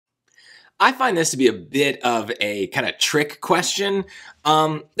I find this to be a bit of a kind of trick question.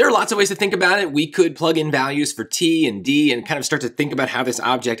 There are lots of ways to think about it. We could plug in values for t and d and kind of start to think about how this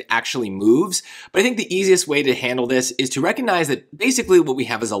object actually moves. But I think the easiest way to handle this is to recognize that basically what we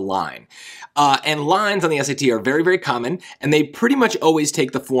have is a line. And lines on the SAT are very, very common, and they pretty much always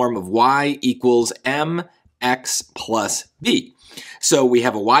take the form of y equals mx plus b. So we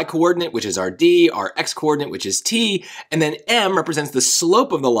have a y coordinate, which is our d, our x coordinate, which is t, and then m represents the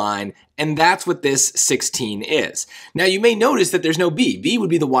slope of the line, and that's what this 16 is. Now you may notice that there's no b. B would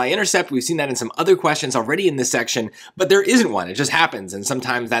be the y-intercept. We've seen that in some other questions already in this section, but there isn't one. It just happens, and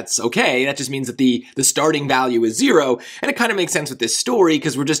sometimes that's okay. That just means that the starting value is 0, and it kind of makes sense with this story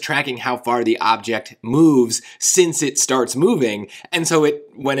because we're just tracking how far the object moves since it starts moving, and so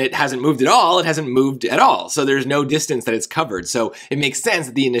when it hasn't moved at all, it hasn't moved at all. So there's no distance that it's covered. So it makes sense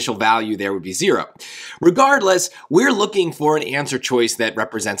that the initial value there would be 0. Regardless, we're looking for an answer choice that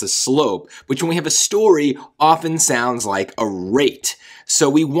represents a slope, which when we have a story often sounds like a rate. So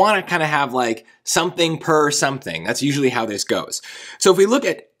we want to kind of have like something per something. That's usually how this goes. So if we look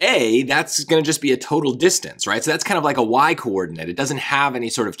at A, that's going to just be a total distance, right? So that's kind of like a y coordinate. It doesn't have any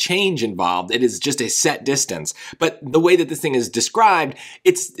sort of change involved. It is just a set distance. But the way that this thing is described,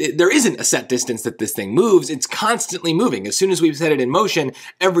 there isn't a set distance that this thing moves. It's constantly moving. As soon as we've set it in motion,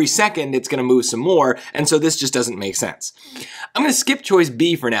 every second it's going to move some more. And so this just doesn't make sense. I'm going to skip choice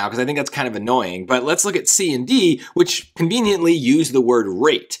B for now because I think that's kind of annoying. But let's look at C and D, which conveniently use the word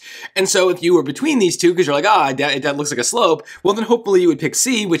rate. And so if you were between these two, because you're like, that looks like a slope, well then hopefully you would pick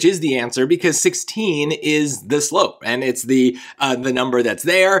C, which is the answer, because 16 is the slope, and it's the number that's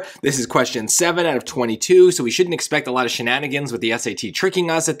there. This is question 7 out of 22, so we shouldn't expect a lot of shenanigans with the SAT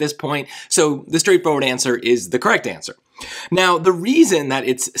tricking us at this point, so the straightforward answer is the correct answer. Now, the reason that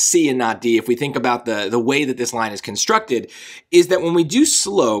it's C and not D, if we think about the way that this line is constructed, is that when we do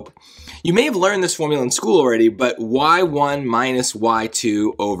slope, you may have learned this formula in school already, but y1 minus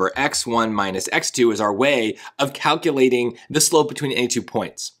y2 over x1 minus x2 is our way of calculating the slope between any 2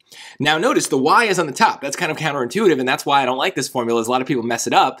 points. Now notice the y is on the top. That's kind of counterintuitive, and that's why I don't like this formula. Is a lot of people mess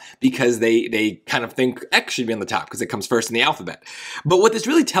it up because they kind of think x should be on the top because it comes first in the alphabet. But what this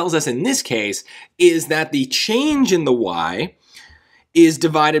really tells us in this case is that the change in the y is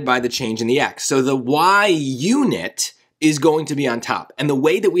divided by the change in the x. So the y unit is going to be on top. And the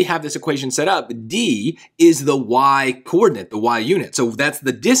way that we have this equation set up, D is the y coordinate, the y unit. So that's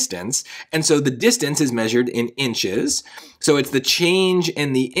the distance. And so the distance is measured in inches. So it's the change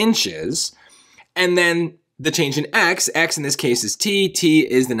in the inches. And then the change in x in this case is t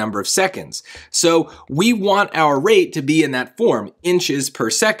is the number of seconds. So we want our rate to be in that form, inches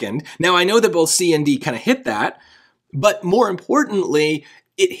per second. Now I know that both C and D kind of hit that, but more importantly,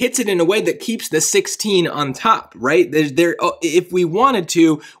 it hits it in a way that keeps the 16 on top, right? If we wanted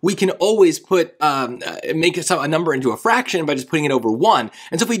to, we can always put make a number into a fraction by just putting it over 1.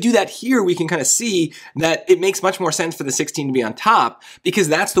 And so if we do that here, we can kind of see that it makes much more sense for the 16 to be on top because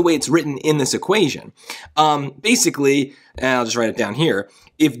that's the way it's written in this equation. Basically, I'll just write it down here.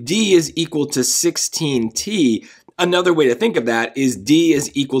 If D is equal to 16t, another way to think of that is D is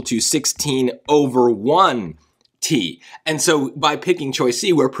equal to 16 over 1. T. And so by picking choice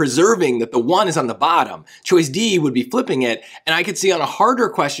C, we're preserving that the 1 is on the bottom. Choice D would be flipping it. And I could see on a harder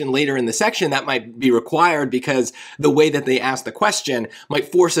question later in the section that might be required because the way that they ask the question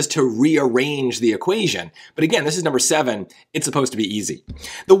might force us to rearrange the equation. But again, this is number 7. It's supposed to be easy.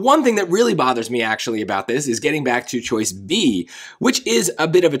 The one thing that really bothers me actually about this is getting back to choice B, which is a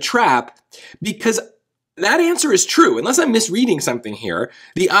bit of a trap because that answer is true, unless I'm misreading something here.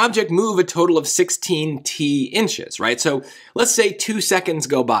 The object moved a total of 16 t inches, right? So let's say 2 seconds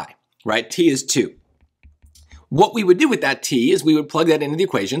go by, right? T is 2. What we would do with that t is we would plug that into the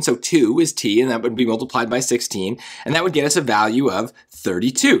equation. So 2 is t, and that would be multiplied by 16, and that would get us a value of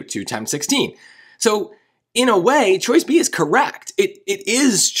 32, 2 times 16. So in a way, choice B is correct. It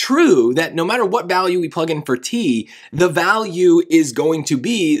is true that no matter what value we plug in for t, the value is going to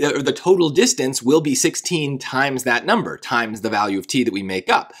be, or the total distance will be 16 times that number, times the value of t that we make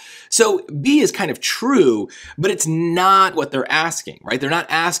up. So B is kind of true, but it's not what they're asking, right? They're not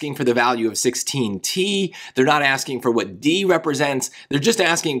asking for the value of 16t. They're not asking for what D represents. They're just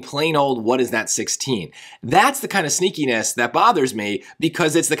asking plain old, what is that 16? That's the kind of sneakiness that bothers me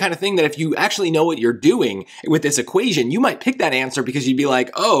because it's the kind of thing that if you actually know what you're doing with this equation, you might pick that answer because you'd be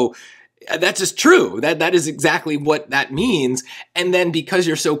like, oh, That's just true. That is exactly what that means. And then because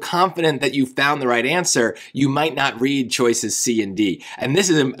you're so confident that you found the right answer, you might not read choices C and D. And this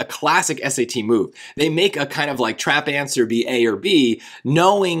is a classic SAT move. They make a kind of like trap answer be A or B,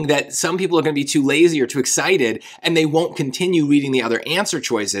 knowing that some people are going to be too lazy or too excited, and they won't continue reading the other answer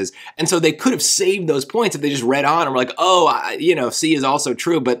choices. And so they could have saved those points if they just read on and were like, oh, C is also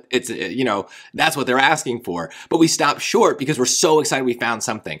true, but it's, that's what they're asking for. But we stop short because we're so excited we found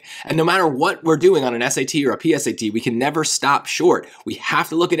something. And no matter what we're doing on an SAT or a PSAT, we can never stop short. We have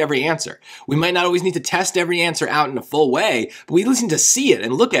to look at every answer. We might not always need to test every answer out in a full way, but we just need to see it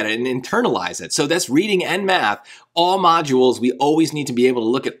and look at it and internalize it. So that's reading and math. All modules, we always need to be able to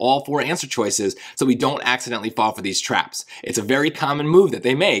look at all 4 answer choices so we don't accidentally fall for these traps. It's a very common move that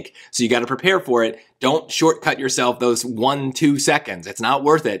they make, so you got to prepare for it. Don't shortcut yourself those 1-2 seconds. It's not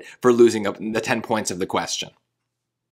worth it for losing the 10 points of the question.